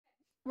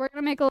we're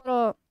gonna make a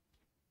little.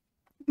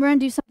 We're gonna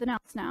do something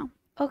else now,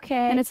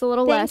 Okay. and it's a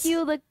little less. Thank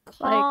you, the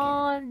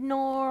Conor.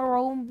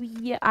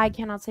 I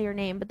cannot say your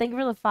name, but thank you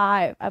for the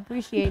 5. I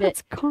appreciate it.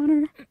 That's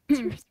Connor.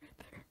 It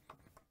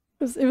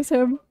was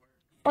him.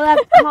 Oh,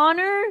 that's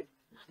Connor.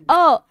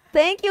 Oh,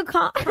 thank you,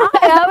 Con.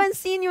 I haven't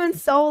seen you in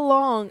so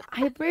long.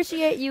 I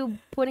appreciate you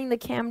putting the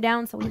cam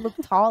down so we look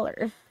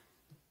taller.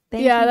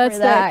 Thank you that's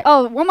for that.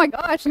 Oh my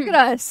gosh! Look at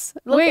us.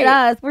 Look at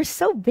us. We're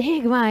so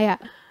big, Maya.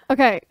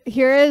 Okay,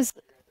 here is.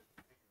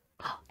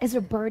 Is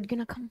a bird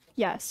gonna come?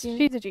 Yes,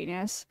 she's a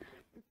genius.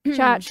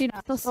 Chat, she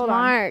knows. So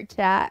smart,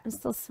 chat. I'm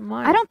so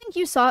smart. I don't think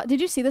you saw. Did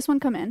you see this one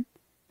come in?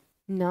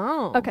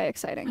 No. Okay,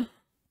 exciting.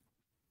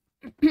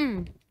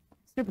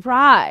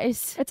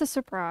 Surprise. It's a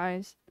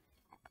surprise.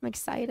 I'm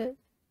excited.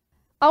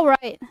 All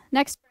right,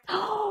 next.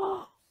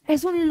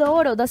 Es un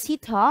loro. Does he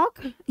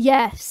talk?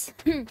 Yes.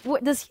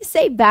 What, does he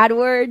say bad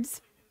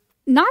words?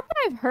 Not that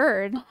I've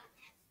heard.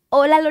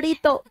 Hola,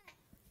 lorito.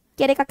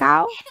 ¿Quiere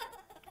cacao?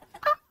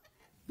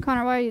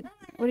 Connor, what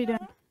are you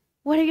doing?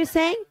 What are you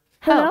saying?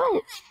 Hello.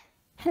 Oh.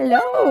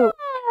 Hello.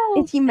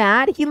 Is he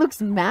mad? He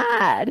looks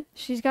mad.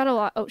 She's got a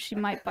lot. Oh, she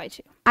might bite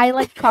you. I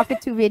like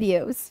cockatoo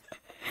videos.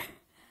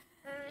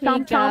 Here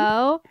you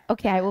go.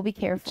 Okay, I will be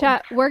careful.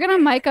 Chat, we're going to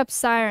mic up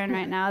Siren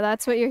right now.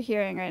 That's what you're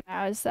hearing right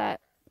now is that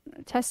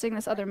testing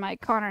this other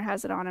mic. Connor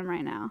has it on him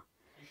right now.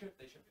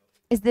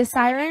 Is this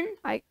Siren?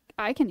 I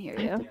can hear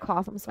you. I have to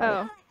cough. I'm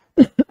sorry.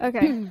 Oh.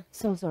 Okay.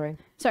 So sorry.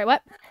 Sorry,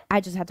 what? I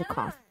just had to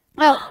cough.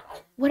 Oh.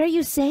 What are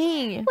you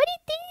saying? What do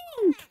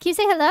you think? Can you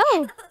say hello?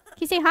 Can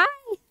you say hi?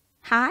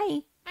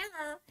 Hi.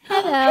 Hello.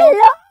 Hello.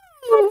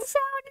 That's so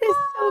It's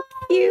so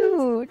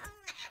cute.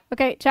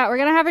 Okay, chat, we're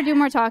gonna have her do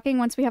more talking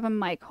once we have a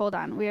mic. Hold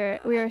on. We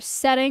are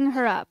setting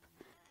her up.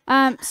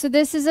 So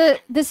this is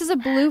a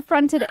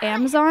blue-fronted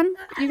Amazon,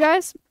 you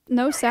guys.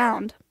 No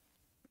sound.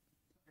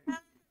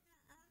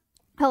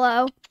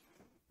 Hello.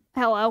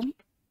 Hello.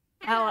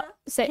 Hello.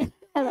 Say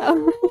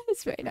hello.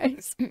 It's very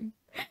nice.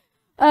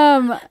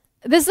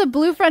 This is a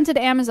blue-fronted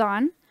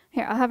Amazon.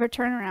 Here, I'll have her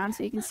turn around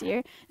so you can see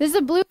her. This is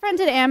a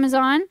blue-fronted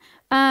Amazon.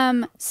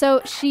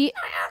 So she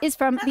is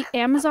from the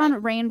Amazon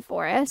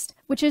rainforest,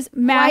 which is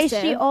massive. Why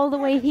is she all the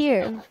way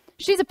here?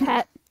 She's a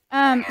pet.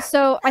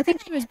 So I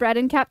think she was bred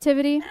in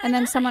captivity, and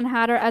then someone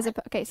had her as a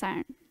okay,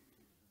 Siren.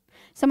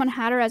 Someone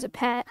had her as a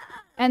pet,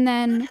 and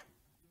then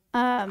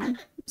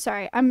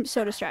sorry, I'm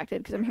so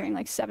distracted because I'm hearing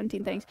like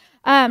 17 things.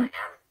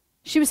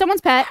 She was someone's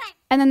pet,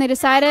 and then they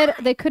decided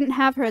they couldn't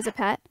have her as a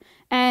pet,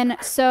 and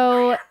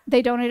so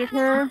they donated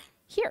her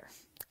here.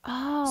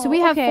 Oh, so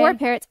we have 4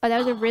 parrots. Oh, that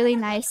was a really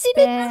nice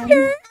spin.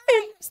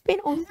 Spin.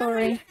 Oh,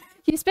 sorry.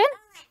 Can you spin?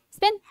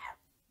 Spin.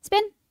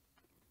 Spin.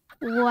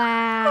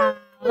 Wow.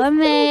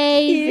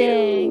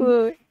 Amazing.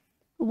 Cute.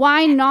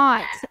 Why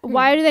not?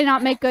 Why do they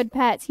not make good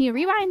pets? Can you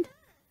rewind?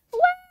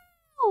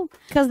 Wow.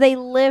 Because they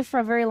live for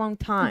a very long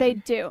time. They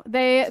do.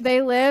 They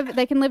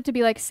can live to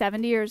be like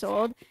 70 years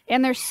old,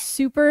 and they're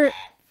super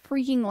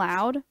freaking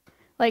loud.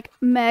 Like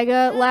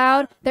mega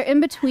loud. They're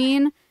in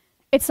between.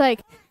 It's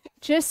like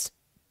just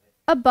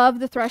above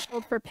the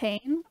threshold for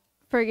pain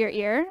for your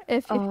ear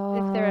if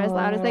they're as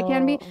loud as they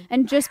can be,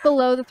 and just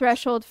below the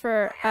threshold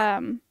for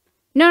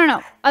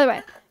no other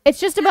way. It's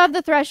just above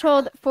the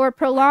threshold for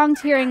prolonged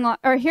hearing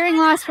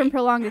loss from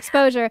prolonged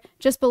exposure,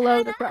 just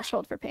below the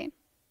threshold for pain.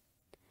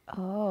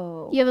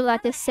 Oh. You have a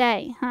lot to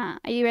say, huh?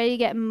 Are you ready to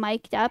get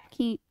mic'd up?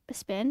 Can you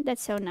spin?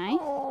 That's so nice.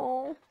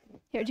 Oh.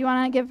 Here, do you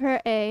want to give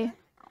her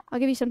I'll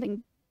give you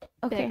something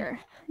Okay. bigger.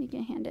 You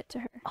can hand it to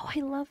her. Oh, I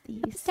love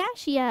these.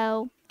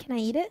 Pistachio. Can I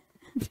eat it?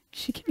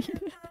 She can eat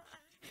it.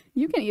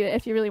 You can eat it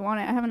if you really want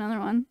it. I have another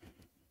one.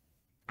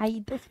 I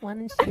eat this one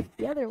and she eats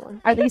the other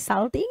one. Are they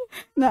salty?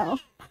 No.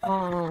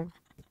 Oh.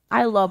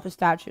 I love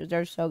pistachios.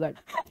 They're so good.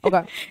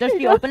 Okay. Does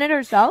she open it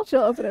herself?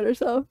 She'll open it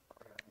herself.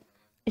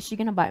 Is she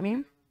gonna bite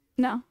me?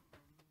 No.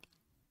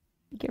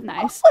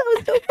 Nice.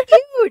 Oh, that was so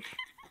cute.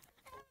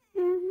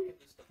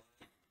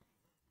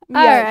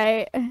 All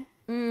right.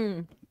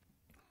 Mm.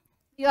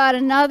 You got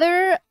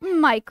another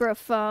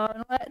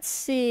microphone. Let's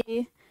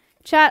see.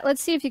 Chat,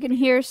 let's see if you can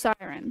hear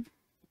Siren.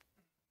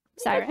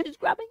 Siren? Just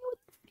grabbing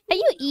it. Are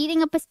you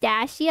eating a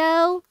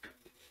pistachio?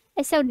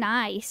 It's so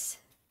nice.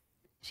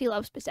 She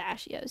loves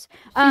pistachios.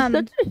 She's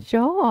such a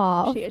show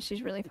off. She is.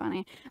 She's really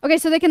funny. Okay,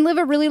 so they can live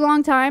a really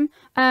long time.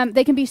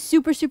 They can be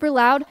super, super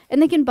loud,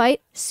 and they can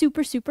bite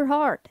super, super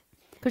hard.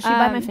 Could she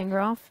bite my finger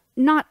off?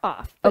 Not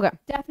off. But Okay.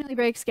 definitely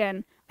break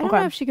skin. I don't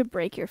know if she could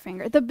break your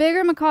finger. The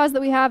bigger macaws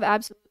that we have,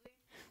 absolutely.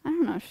 I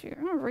don't know if she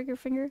could break your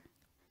finger.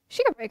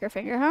 She could break her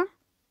finger, huh?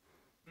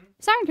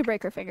 Siren could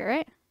break her finger,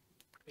 right?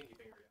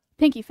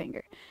 Pinky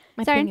finger.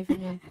 My Siren? pinky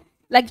finger.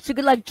 Like she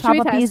could like chop we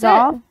a test piece it?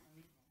 off.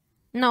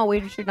 No,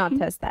 we should not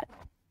test that.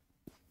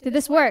 Did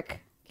this work?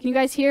 Can you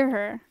guys hear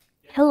her?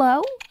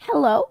 Hello?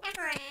 Hello?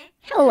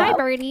 Hello? Hi,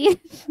 birdie.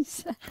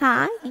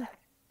 Hi.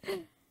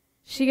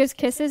 She gives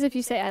kisses if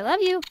you say, I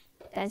love you.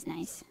 That's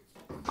nice.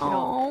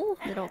 Oh.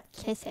 Little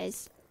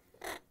kisses.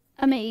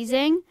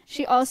 Amazing.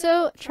 She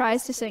also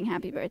tries to sing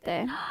happy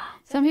birthday.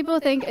 Some people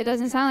think it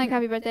doesn't sound like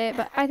happy birthday,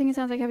 but I think it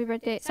sounds like happy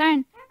birthday.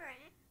 Siren.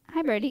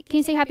 Hi, birdie. Can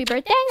you say happy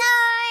birthday?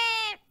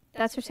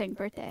 That's her saying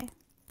birthday.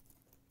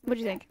 What do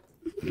you think?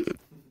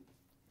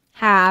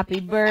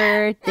 Happy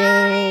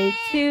birthday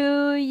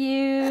to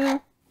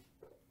you.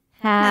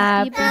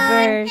 Happy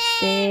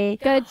birthday.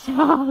 Good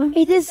job.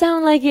 It did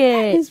sound like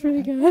it. It's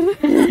pretty good.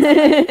 Pretty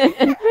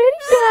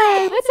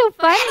good. What's so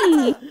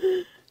funny?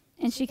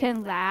 And she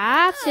can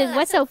laugh. She says,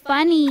 what's so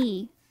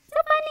funny? So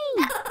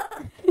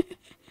funny.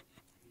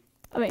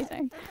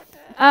 Amazing.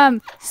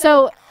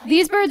 So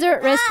these birds are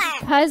at risk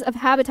because of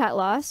habitat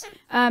loss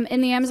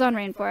in the Amazon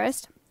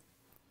rainforest.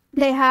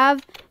 They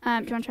have, do you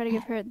want to try to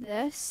give her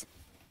this?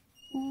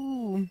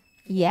 Ooh.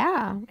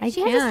 Yeah,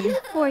 She has a seed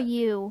for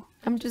you.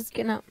 I'm just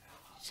gonna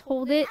Just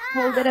hold it.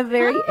 hold it a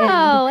very end.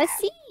 Oh, a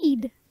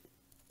seed.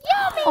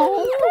 Yummy.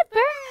 Oh.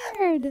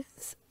 Good bird.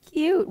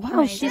 Cute.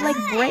 Wow, she like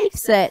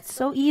breaks it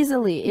so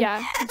easily.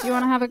 Yeah. Do you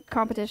want to have a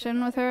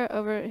competition with her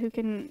over who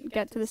can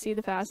get to the seed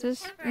the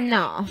fastest?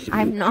 No,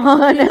 I'm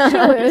not.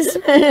 She'll lose.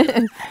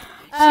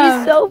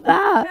 She's so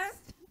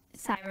fast.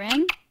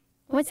 Siren,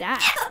 what's that?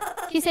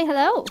 Can you say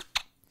hello?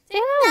 Say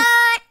hello.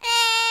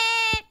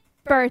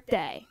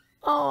 Birthday,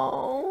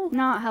 Oh.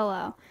 not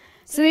hello.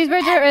 So these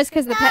birds are at risk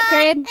because the pet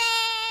trade.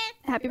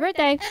 Happy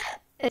birthday.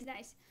 It's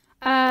nice.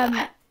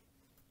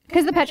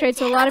 Because the pet trade,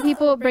 so a lot of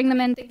people bring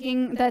them in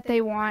thinking that they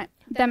want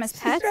them as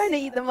She's pets. trying to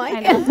eat the mic. I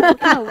know, it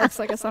kind of looks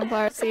like a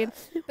sunflower seed.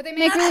 But they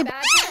make really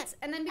bad pets.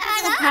 And then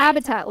because of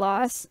habitat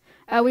loss,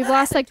 we've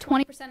lost like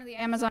 20% of the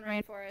Amazon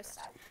rainforest,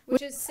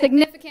 which is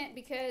significant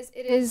because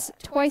it is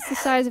twice the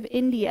size of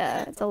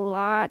India. It's a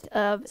lot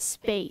of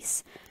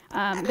space.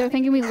 They're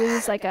thinking we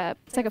lose it's like a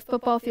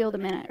football field a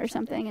minute or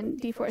something in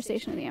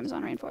deforestation of the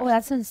Amazon rainforest. Oh,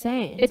 that's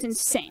insane. It's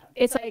insane.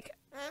 It's like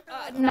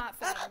not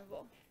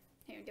fathomable.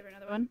 Here, give her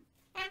another one.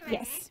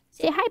 Yes.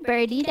 Say hi,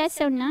 birdie. That's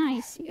so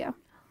nice. Here you go.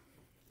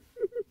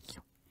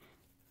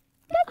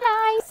 Good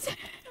nice.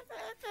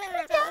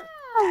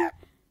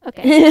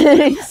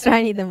 Okay. He's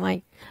trying to eat the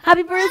mic.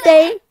 Happy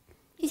birthday.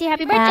 You say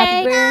happy birthday.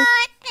 Happy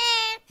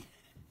birthday.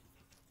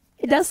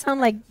 It does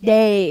sound like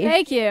day.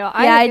 Thank you.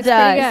 I think it's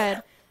pretty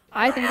good.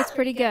 I think it's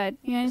pretty good.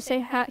 You want to say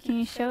hi? Can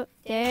you show?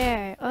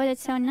 There. Oh,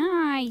 that's so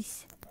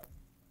nice.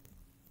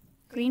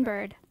 Green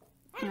bird.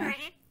 Anyway.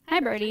 Hi,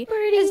 birdie.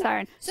 This is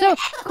Siren. So,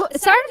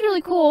 Siren's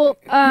really cool.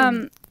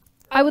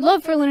 I would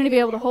love for Luna to be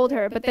able to hold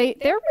her, but they're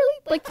really,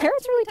 like,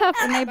 parrots are really tough,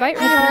 and they bite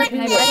really hard,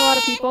 and they bite a lot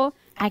of people.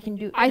 I can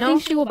do. I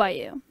think she will bite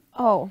you.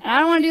 Oh. And I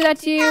don't want to do that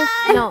to you.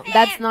 No,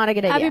 that's not a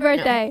good idea. Happy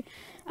birthday.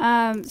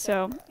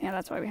 So, yeah,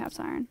 that's why we have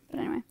Siren. But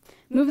anyway,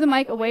 move the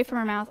mic away from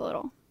her mouth a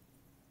little.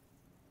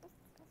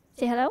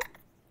 Say hello.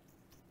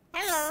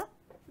 Hello.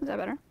 Is that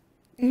better?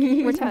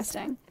 We're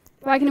testing.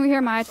 Why can we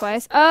hear Maya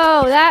twice?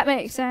 Oh, that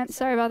makes sense.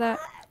 Sorry about that.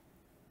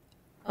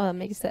 Oh, that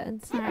makes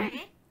sense. All right.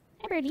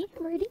 Hi, birdie.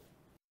 Birdie.